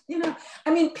know.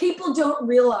 I mean, people don't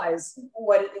realize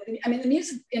the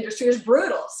music industry is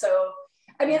brutal. So,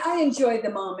 I mean, I enjoyed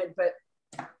the moment, but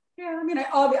yeah, I mean,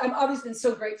 I've always been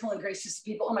so grateful and gracious to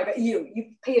people. Oh my God,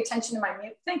 you pay attention to my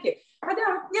music. Thank you. I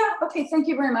know. Yeah. Okay. Thank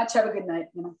you very much. Have a good night.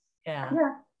 Yeah.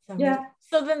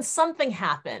 So then something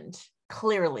happened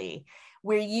clearly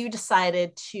where you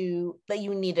decided that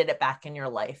you needed it back in your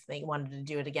life, that you wanted to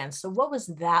do it again. So what was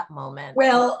that moment?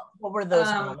 Well, what were those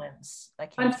moments?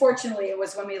 Unfortunately, it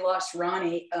was when we lost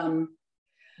Ronnie.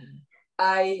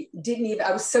 I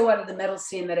was so out of the metal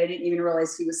scene that I didn't even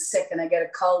realize he was sick. And I got a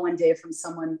call one day from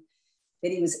someone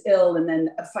that he was ill. And then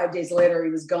 5 days later, he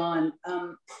was gone.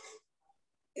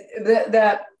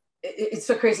 It's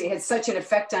so crazy. It had such an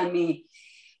effect on me.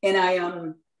 And I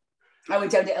went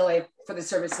down to LA for the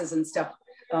services and stuff,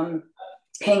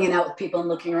 hanging out with people and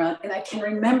looking around. And I can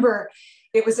remember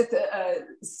it was at the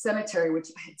cemetery, which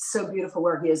it's so beautiful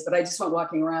where he is, but I just went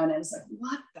walking around and I was like,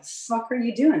 what the fuck are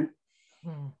you doing?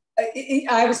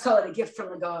 I always call it a gift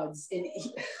from the gods.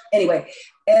 Anyway,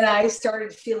 and I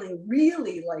started feeling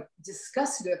really like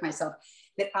disgusted with myself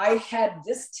that I had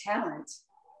this talent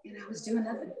and I was doing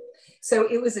nothing. So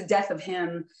it was a death of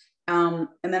him. And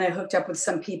then I hooked up with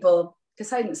some people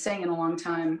because I hadn't sang in a long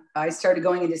time. I started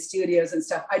going into studios and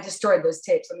stuff. I destroyed those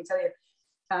tapes. Let me tell you.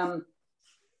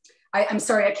 I'm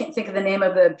sorry, I can't think of the name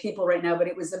of the people right now, but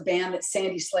it was a band that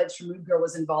Sandy Sledge from Rude Girl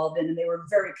was involved in, and they were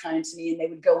very kind to me, and they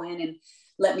would go in and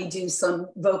let me do some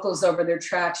vocals over their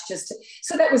tracks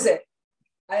so that was it.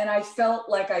 And I felt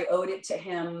like I owed it to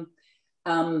him.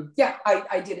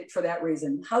 I did it for that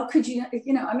reason. How could you,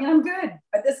 I mean, I'm good.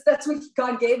 That's what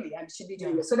God gave me. I should be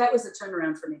doing it. So that was a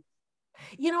turnaround for me.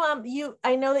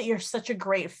 I know that you're such a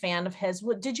great fan of his.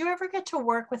 Did you ever get to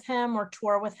work with him or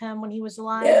tour with him when he was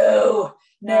alive? No.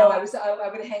 I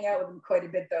would hang out with him quite a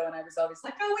bit though. And I was always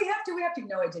like, oh, we have to.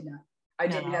 No, I did not. I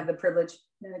didn't have the privilege.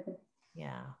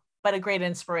 Yeah. But a great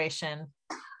inspiration.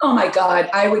 Oh my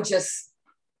God. I would just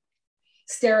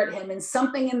stare at him, and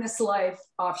something in this life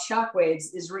off Shockwaves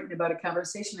is written about a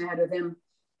conversation I had with him.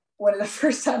 One of the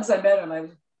first times I met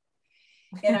him,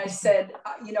 I said,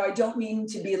 I don't mean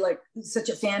to be like such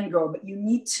a fangirl, but you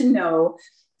need to know,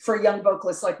 for a young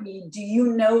vocalist like me, do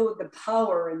you know the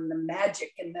power and the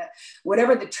magic and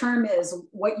whatever the term is,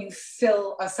 what you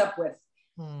fill us up with?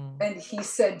 And he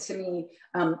said to me,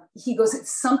 he goes,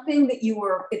 it's something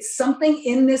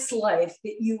in this life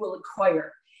that you will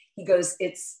acquire. He goes,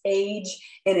 it's age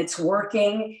and it's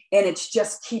working and it's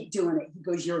just keep doing it. He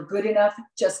goes, you're good enough.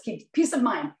 Just keep peace of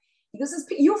mind. He goes,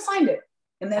 you'll find it.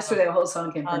 And that's where that whole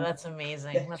song came from. Oh, that's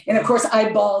amazing. Yeah. And of course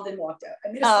I bawled and walked out.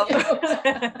 I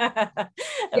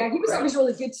mean, he was always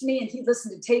really good to me, and he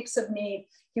listened to tapes of me.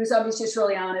 He was always just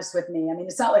really honest with me. I mean,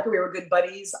 it's not like we were good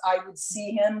buddies. I would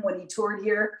see him when he toured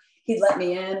here. He'd let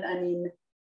me in. I mean,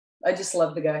 I just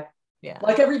love the guy. Yeah.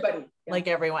 Like everybody. Yeah. Like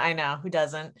everyone. I know, who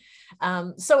doesn't.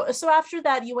 So after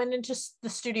that, you went into the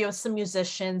studio with some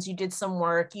musicians, you did some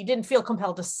work, you didn't feel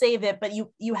compelled to save it, but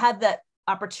you had that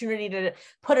opportunity to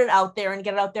put it out there and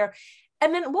get it out there.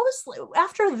 And then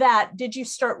after that, did you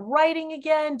start writing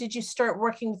again? Did you start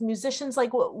working with musicians?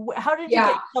 Like, how did you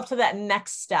get yourself to that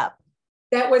next step?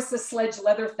 That was the Sledge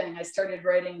Leather thing. I started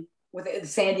writing with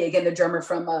Sandy, again, the drummer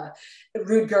from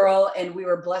Rude Girl. And we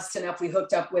were blessed enough. We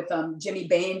hooked up with Jimmy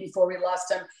Bain before we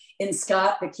lost him, and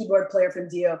Scott, the keyboard player from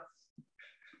Dio.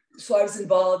 So I was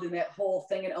involved in that whole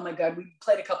thing. And oh my God, we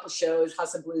played a couple shows,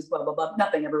 House of Blues, blah, blah, blah.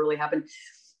 Nothing ever really happened.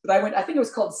 But I think it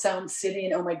was called Sound City.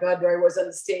 And oh my God, there I was on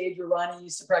the stage where Ronnie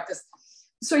used to practice.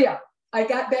 So yeah, I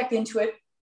got back into it,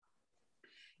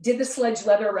 did the Sledge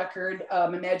Leather record,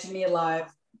 Imagine Me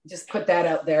Alive, just put that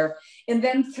out there. And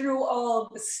then through all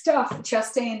the stuff,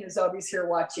 Chastain is always here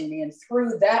watching me. And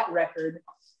through that record,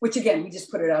 which again, we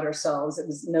just put it out ourselves. It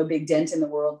was no big dent in the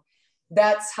world.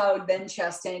 That's how then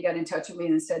Chastain got in touch with me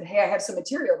and said, hey, I have some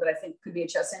material that I think could be a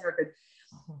Chastain record.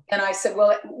 And I said,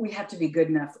 well, we have to be good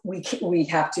enough. We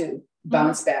have to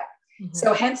bounce back. Mm-hmm.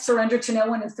 So hence Surrender to No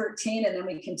One in 13. And then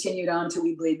we continued on to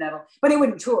We Bleed Metal, but it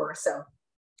wouldn't tour. So.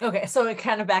 Okay. So it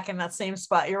kind of back in that same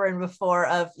spot you were in before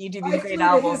of you do these great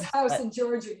albums. His house in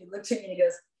Georgia. He looked at me and he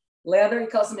goes, Leather, he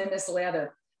calls me Miss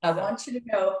Leather. I want you to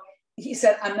know, he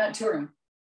said, I'm not touring.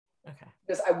 Okay.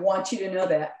 Because I want you to know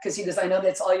that. Because he goes, I know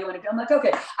that's all you want to do. I'm like,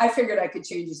 okay. I figured I could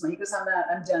change his mind. He goes,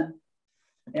 I'm done.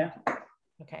 Yeah.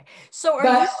 Okay. So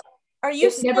are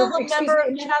you still a member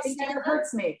of Chastain? It never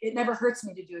hurts me. It never hurts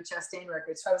me to do a Chastain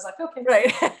record. So I was like, okay.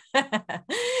 Right.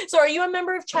 So are you a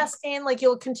member of Chastain? Like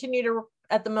you'll continue to,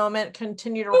 at the moment,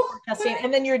 continue to record Chastain,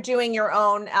 and then you're doing your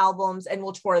own albums and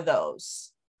we'll tour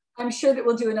those. I'm sure that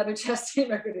we'll do another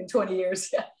Chastain record in 20 years.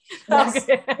 Yeah.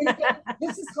 Okay.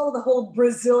 This is how the whole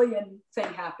Brazilian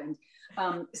thing happened.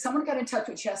 Someone got in touch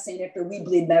with Chastain after We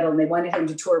Bleed Metal and they wanted him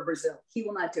to tour Brazil. He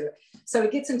will not do it. So he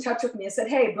gets in touch with me and said,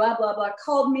 hey, blah, blah, blah,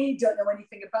 called me. Don't know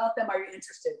anything about them. Are you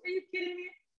interested? Are you kidding me?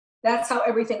 That's how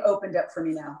everything opened up for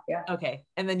me now. Yeah. Okay.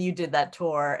 And then you did that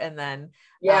tour and then.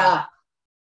 Yeah.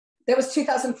 That was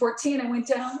 2014. I went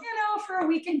down, for a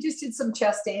weekend, just did some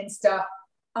Chastain stuff.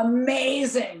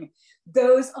 Amazing.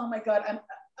 Those, oh my God.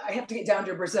 I have to get down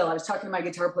to Brazil. I was talking to my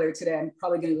guitar player today. I'm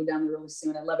probably going to go down there really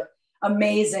soon. I love it.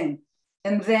 Amazing.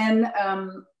 And then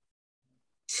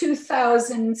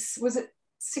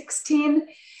 2016,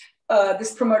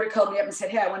 this promoter called me up and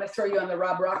said, hey, I want to throw you on the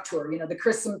Rob Rock tour. The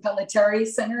Chris Pelletieri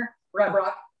Center, Rob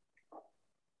Rock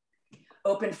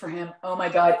opened for him. Oh my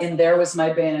God. And there was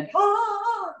my band.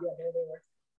 Oh, yeah, there they were.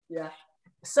 Yeah.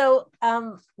 So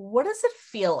what does it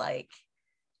feel like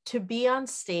to be on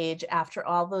stage after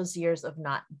all those years of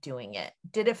not doing it?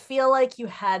 Did it feel like you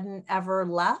hadn't ever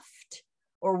left?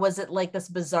 or was it like this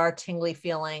bizarre tingly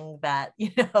feeling that,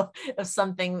 you know, of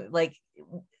something like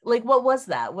what was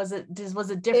that? Was it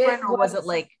different, or was it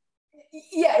like?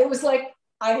 Yeah, it was like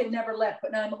I had never left,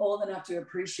 but now I'm old enough to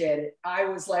appreciate it. I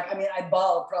was like, I mean, I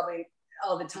bawled probably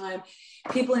all the time.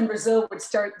 People in Brazil would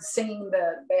start singing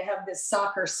they have this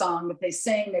soccer song that they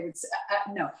sing. They would,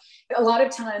 no, a lot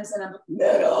of times, and I'm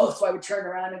no, so I would turn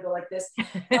around and go like this.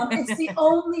 It's the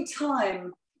only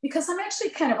time, because I'm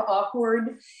actually kind of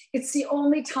awkward. It's the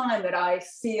only time that I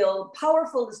feel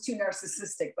powerful is too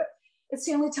narcissistic, but it's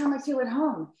the only time I feel at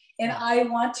home. And I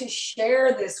want to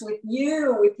share this with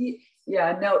you.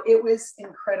 Yeah, no, it was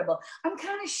incredible. I'm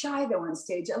kind of shy though on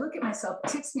stage. I look at myself, it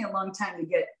takes me a long time to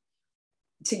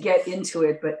get into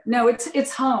it, but no,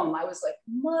 it's home. I was like,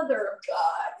 mother of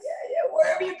God, yeah,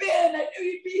 where have you been? I knew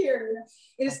you'd be here.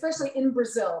 And especially in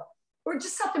Brazil, or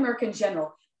just South America in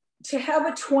general, to have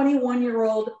a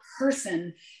 21-year-old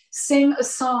person sing a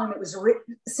song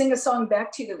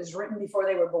back to you that was written before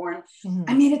they were born. Mm-hmm.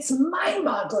 I mean, it's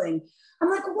mind-boggling. I'm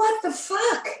like, what the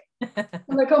fuck?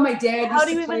 I'm like, oh, my dad How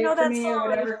do you even know that song? Or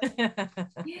whatever.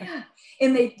 Yeah.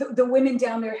 And the women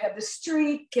down there have the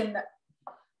streak and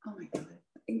oh my God,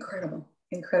 incredible.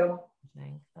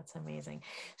 That's amazing.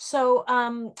 So,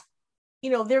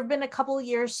 you know, there have been a couple of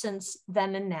years since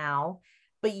then and now,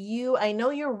 but I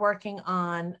know you're working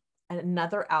on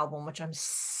another album, which I'm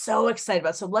so excited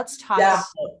about. So let's talk about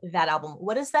that album.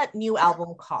 What is that new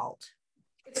album called?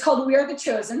 It's called We Are the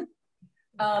Chosen.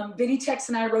 Vinny Tex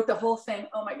and I wrote the whole thing.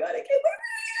 Oh my God, I can't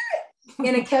believe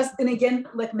it. And again,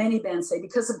 like many bands say,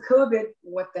 because of COVID,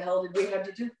 what the hell did we have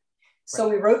to do? So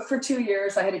we wrote for 2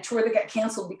 years. I had a tour that got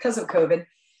canceled because of COVID.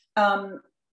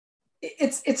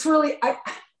 It's really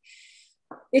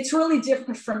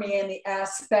different for me in the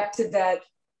aspect that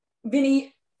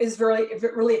Vinny is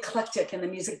really eclectic in the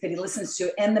music that he listens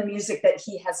to and the music that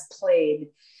he has played.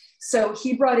 So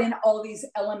he brought in all these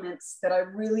elements that I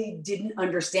really didn't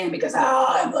understand because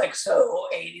I'm like so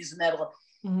 80s metal.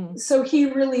 Mm-hmm. So he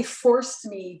really forced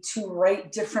me to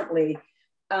write differently.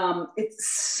 It's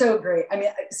so great. I mean,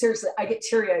 seriously, I get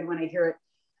teary-eyed when I hear it.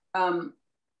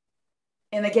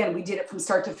 And again, we did it from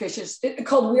start to finish. It's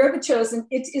called We Are the Chosen.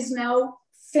 It is now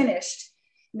finished.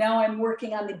 Now I'm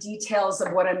working on the details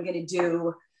of what I'm going to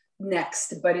do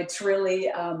next. But it's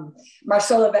really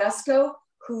Marcelo Vasco,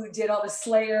 who did all the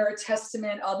Slayer,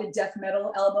 Testament, all the death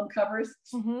metal album covers.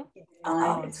 Mm-hmm.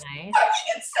 Oh, nice.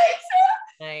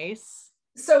 Nice.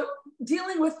 So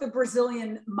dealing with the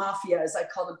Brazilian mafia, as I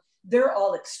call them, they're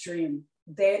all extreme.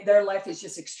 Their life is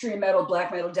just extreme metal,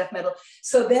 black metal, death metal.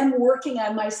 So them working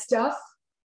on my stuff,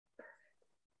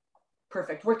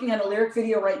 perfect. Working on a lyric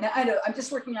video right now. I know I'm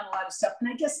just working on a lot of stuff. And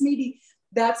I guess maybe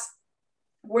that's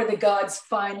where the gods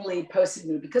finally posted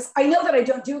me, because I know that I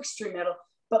don't do extreme metal,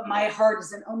 but my heart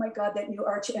is in, oh my God, that new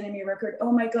Arch Enemy record.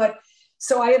 Oh my God.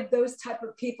 So I have those type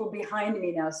of people behind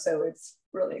me now. So it's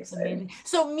really exciting. Amazing.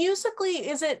 So musically,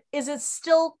 is it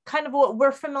still kind of what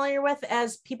we're familiar with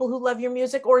as people who love your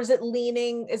music, or is it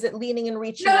leaning and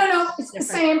reaching? No. It's the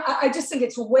same. I just think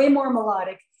it's way more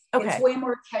melodic. Okay. It's way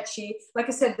more catchy. Like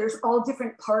I said, there's all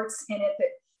different parts in it that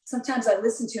sometimes I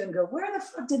listen to and go, where the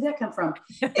fuck did that come from?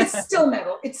 It's still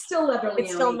metal. It's still Leone.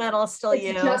 It's still metal. It's still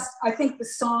you. I think the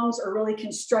songs are really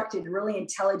constructed really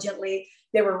intelligently.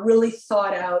 They were really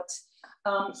thought out.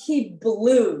 He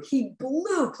blew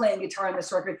playing guitar on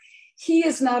this record. He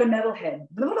is not a metalhead.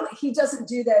 He doesn't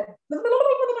do that.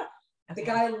 The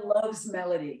guy loves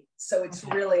melody. So it's so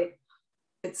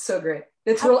great.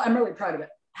 I'm really proud of it.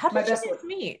 How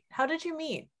did you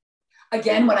meet?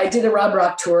 Again, when I did the Rob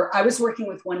Rock tour, I was working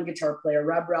with one guitar player.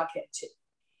 Rob Rock had two.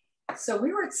 So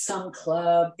we were at some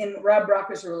club, and Rob Rock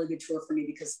was a really good tour for me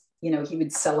because, you know, he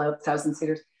would sell out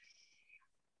 1,000-seaters.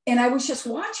 And I was just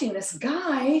watching this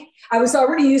guy. I was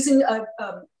already using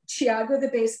Thiago, the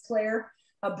bass player,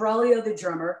 Braulio, the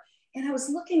drummer. And I was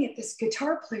looking at this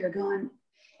guitar player going,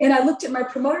 and I looked at my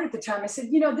promoter at the time. I said,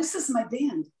 you know, this is my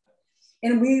band.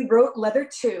 And we wrote Leather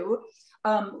 2.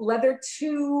 Leather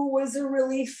 2 was a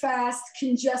really fast,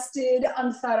 congested,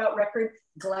 unthought out record.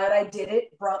 Glad I did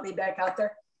it. Brought me back out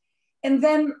there. And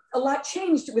then a lot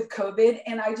changed with COVID.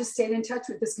 And I just stayed in touch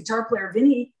with this guitar player,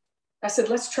 Vinny. I said,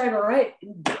 let's try to write.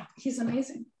 He's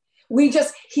amazing.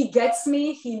 He gets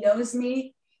me. He knows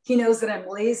me. He knows that I'm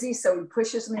lazy. So he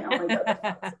pushes me. Oh my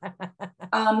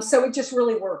God. So it just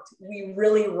really worked. We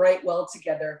really write well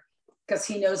together because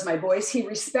he knows my voice. He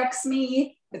respects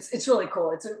me. It's really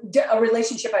cool. It's a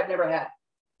relationship I've never had.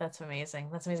 That's amazing.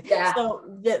 Yeah. So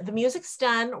the music's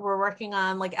done. We're working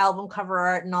on like album cover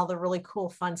art and all the really cool,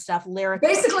 fun stuff. Lyrics.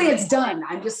 Basically, it's done.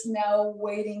 I'm just now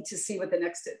waiting to see what the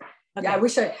next is. Okay.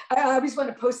 Yeah, I always want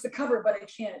to post the cover, but I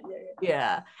can't.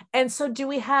 Yeah. And so do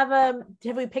we have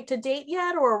we picked a date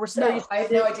yet, or No, I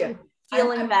have no idea.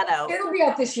 Feeling that out? It'll be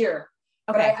out this year.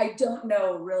 Okay. But I don't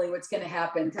know really what's going to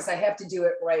happen because I have to do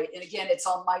it right. And again, it's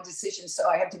all my decision. So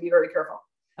I have to be very careful.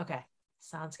 Okay.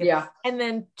 Sounds good. Yeah. And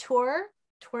then tour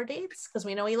dates, because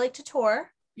we know you like to tour.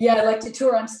 Yeah, I like to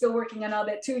tour. I'm still working on all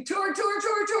that too. Tour. It's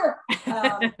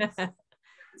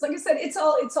like I said, it's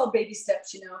all baby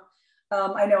steps, you know.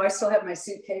 I know I still have my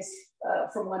suitcase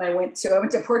from when I went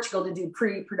to Portugal to do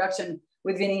pre-production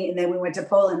with Vinny, and then we went to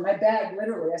Poland. My bag,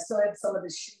 literally, I still have some of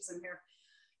his shoes in here.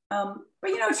 But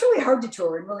you know, it's really hard to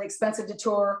tour and really expensive to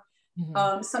tour.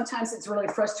 Mm-hmm. Sometimes it's really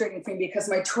frustrating for me because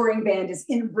my touring band is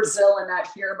in Brazil and not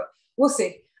here, but we'll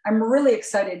see. I'm really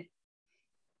excited.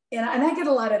 And I get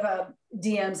a lot of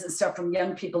DMs and stuff from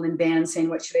young people in bands saying,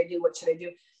 what should I do? What should I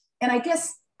do? And I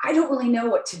guess I don't really know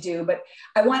what to do, but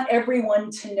I want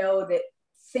everyone to know that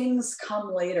things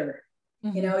come later.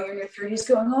 Mm-hmm. You know, you're in your 30s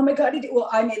going, oh my God, well,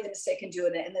 I made the mistake in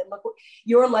doing it. And then look,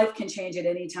 your life can change at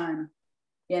any time.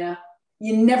 You know,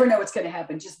 you never know what's going to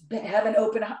happen. Just be open.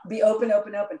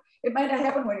 It might not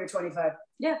happen when you're 25.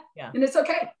 Yeah. And it's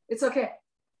okay. It's okay.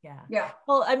 Yeah.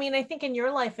 Well, I mean, I think in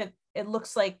your life, it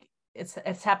looks like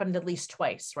it's happened at least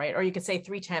twice, right? Or you could say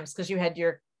 3 times, because you had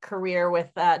your career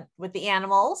with the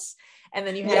animals, and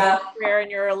then you had your career in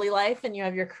your early life, and you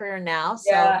have your career now.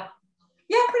 So yeah,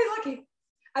 pretty lucky.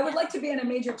 I would like to be in a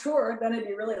major tour, then I'd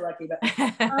be really lucky. But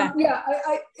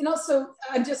and also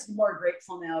I'm just more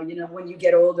grateful now. You know, when you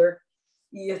get older,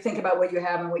 you think about what you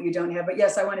have and what you don't have. But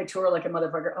yes, I want to tour like a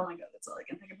motherfucker. Oh my God, that's all I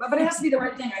can think about. But it has to be the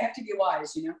right thing. I have to be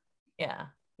wise, you know. Yeah.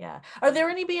 Are there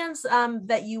any bands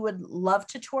that you would love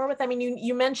to tour with? I mean,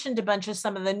 you mentioned a bunch of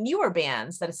some of the newer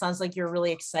bands that it sounds like you're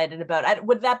really excited about.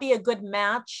 Would that be a good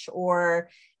match, or?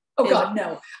 Oh God,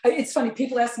 no. It's funny.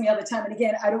 People ask me all the time. And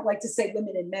again, I don't like to say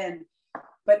women and men,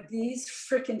 but these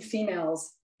freaking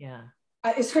females. Yeah.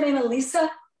 Is her name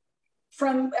Elisa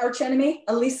from Arch Enemy?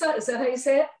 Elisa, is that how you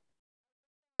say it?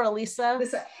 Elisa.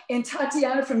 And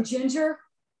Tatiana from Ginger.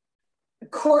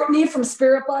 Courtney from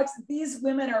Spirit Box. These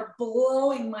women are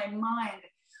blowing my mind.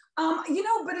 You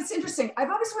know, but it's interesting. I've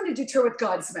always wanted to tour with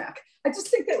Godsmack. I just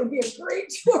think that would be a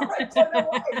great tour. I don't know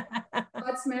why.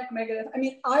 Godsmack, Megadeth. I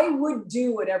mean, I would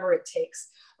do whatever it takes.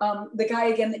 The guy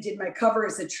again that did my cover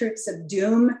is the Troops of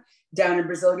Doom down in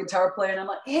Brazil, guitar player. And I'm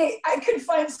like, hey, I could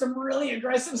find some really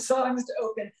aggressive songs to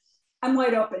open. I'm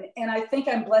wide open. And I think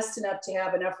I'm blessed enough to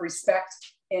have enough respect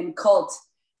and cult.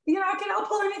 You know, I'll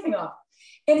pull anything off.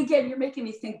 And again, you're making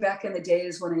me think back in the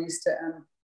days when I used to,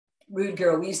 Rude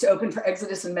Girl, we used to open for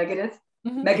Exodus and Megadeth.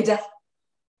 Mm-hmm. Megadeth.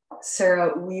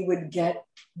 Sarah, we would get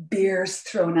beers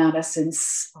thrown at us and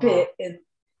spit. Oh. And it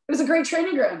was a great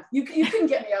training ground. You couldn't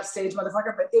get me off stage,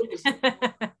 motherfucker, but it was.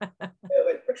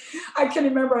 I can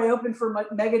remember I opened for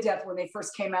Megadeth when they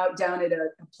first came out down at a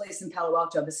place in Palo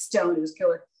Alto, the Stone. It was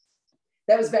killer.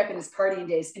 That was back in his partying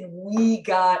days. And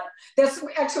that's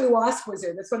actually Wasp was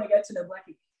there. That's when I got to know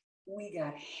Blackie. We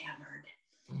got hammered.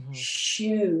 Mm-hmm.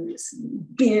 Shoes,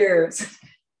 beers.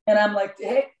 And I'm like,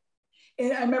 hey.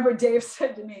 And I remember Dave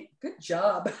said to me, good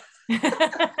job. So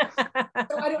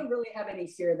I don't really have any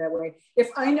fear that way. If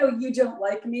I know you don't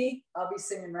like me, I'll be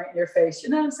singing right in your face. You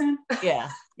know what I'm saying? Yeah.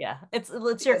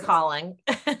 It's your calling.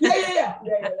 Yeah.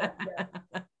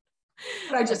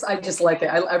 But I just like it.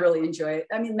 I really enjoy it.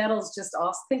 I mean, metal's just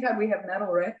awesome. Thank God we have metal,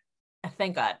 right?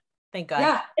 Thank God.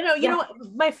 Yeah. You know,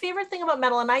 my favorite thing about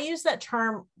metal, and I use that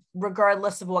term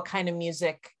regardless of what kind of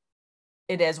music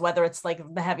it is, whether it's like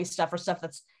the heavy stuff or stuff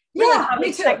that's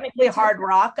really technically hard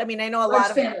rock. I mean, I know a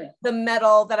lot of the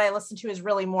metal that I listen to is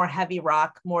really more heavy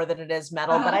rock more than it is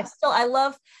metal, but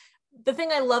the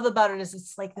thing I love about it is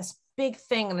it's like this big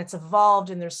thing and it's evolved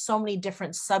and there's so many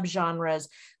different subgenres.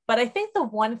 But I think the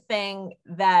one thing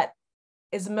that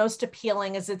is most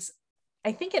appealing is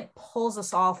I think it pulls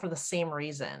us all for the same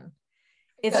reason.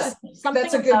 It's just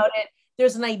something about it.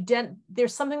 There's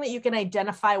something that you can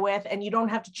identify with, and you don't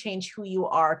have to change who you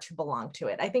are to belong to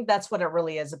it. I think that's what it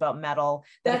really is about metal.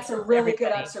 That's a really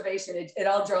good observation. It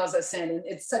all draws us in, and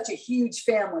it's such a huge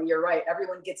family. You're right.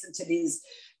 Everyone gets into these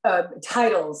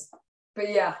titles, but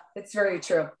yeah, it's very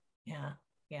true.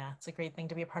 Yeah, it's a great thing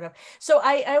to be a part of. So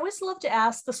I always love to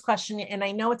ask this question, and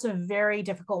I know it's a very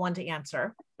difficult one to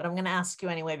answer, but I'm going to ask you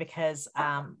anyway, because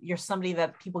you're somebody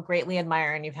that people greatly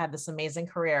admire, and you've had this amazing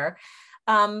career.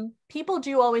 People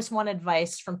do always want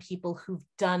advice from people who've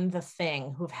done the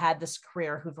thing, who've had this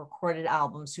career, who've recorded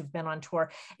albums, who've been on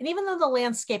tour. And even though the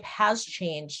landscape has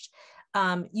changed,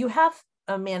 you have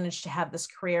managed to have this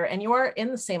career, and you're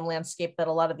in the same landscape that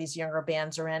a lot of these younger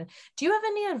bands are in. Do you have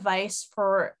any advice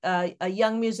for a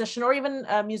young musician, or even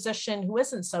a musician who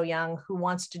isn't so young, who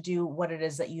wants to do what it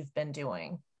is that you've been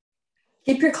doing?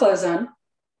 Keep your clothes on.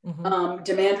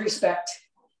 Demand respect.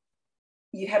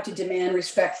 You have to demand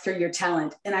respect through your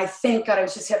talent. And I think, God, I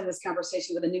was just having this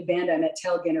conversation with a new band I met,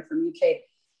 Tailgainer from UK.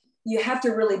 You have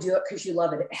to really do it because you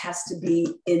love it. It has to be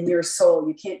in your soul.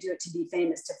 You can't do it to be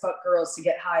famous, to fuck girls, to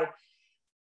get high.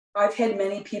 I've had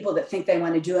many people that think they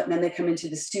want to do it, and then they come into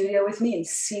the studio with me and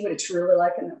see what it's really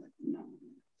like. And they're like, no.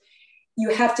 You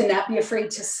have to not be afraid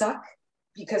to suck,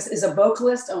 because as a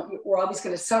vocalist, we're always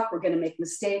going to suck. We're going to make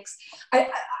mistakes. I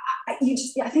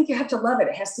think you have to love it.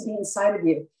 It has to be inside of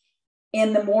you.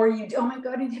 And the more you do, oh my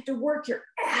God, you have to work your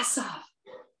ass off.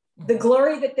 The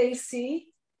glory that they see,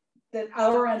 that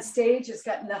hour on stage, has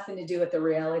got nothing to do with the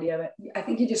reality of it. I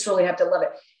think you just really have to love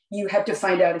it. You have to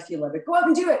find out if you love it. Go out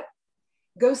and do it.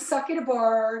 Go suck at a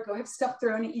bar. Go have stuff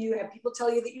thrown at you. Have people tell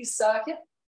you that you suck.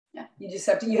 Yeah.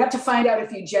 You have to find out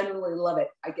if you genuinely love it,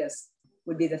 I guess,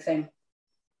 would be the thing.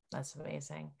 That's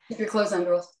amazing. Keep your clothes on,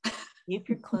 girls. Keep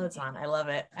your clothes on. I love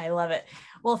it. I love it.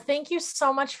 Well, thank you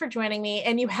so much for joining me.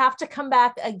 And you have to come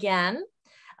back again.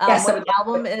 Yes, when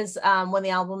the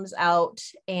album's out,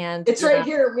 and it's right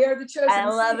here. We are the chosen. I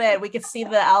love it. We could see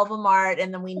the album art,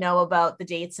 and then we know about the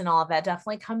dates and all of that.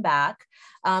 Definitely come back.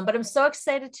 But I'm so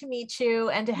excited to meet you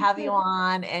and to have you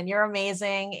on, and you're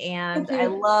amazing. And I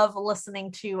love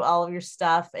listening to all of your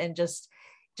stuff, and just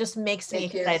makes me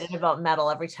excited about metal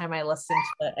every time I listen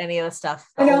to any of the stuff.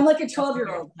 I know, I'm like a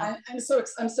 12-year-old. I'm so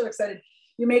excited.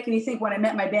 You're making me think when I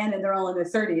met my band and they're all in their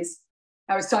 30s.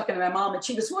 I was talking to my mom and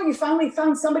she goes, well, you finally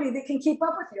found somebody that can keep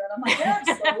up with you. And I'm like, yeah,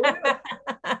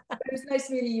 so it was nice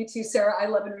meeting you too, Sarah. I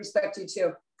love and respect you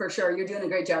too, for sure. You're doing a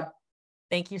great job.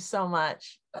 Thank you so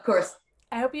much. Of course.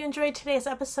 I hope you enjoyed today's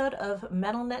episode of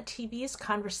MetalNet TV's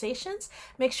Conversations.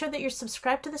 Make sure that you're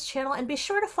subscribed to this channel, and be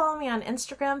sure to follow me on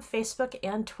Instagram, Facebook,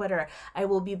 and Twitter. I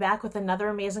will be back with another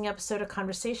amazing episode of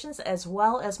Conversations, as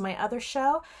well as my other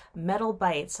show, Metal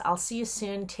Bites. I'll see you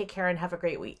soon. Take care and have a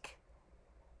great week.